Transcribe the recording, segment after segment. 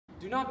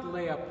Do not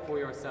lay up for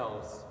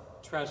yourselves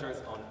treasures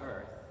on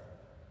earth,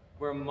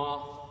 where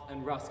moth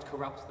and rust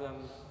corrupt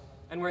them,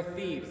 and where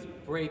thieves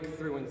break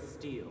through and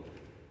steal.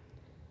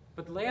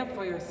 But lay up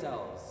for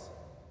yourselves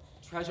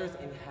treasures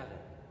in heaven.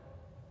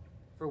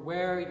 For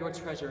where your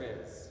treasure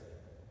is,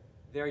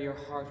 there your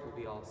heart will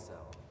be also.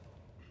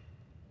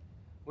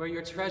 Where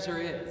your treasure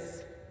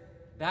is,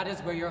 that is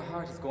where your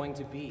heart is going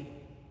to be.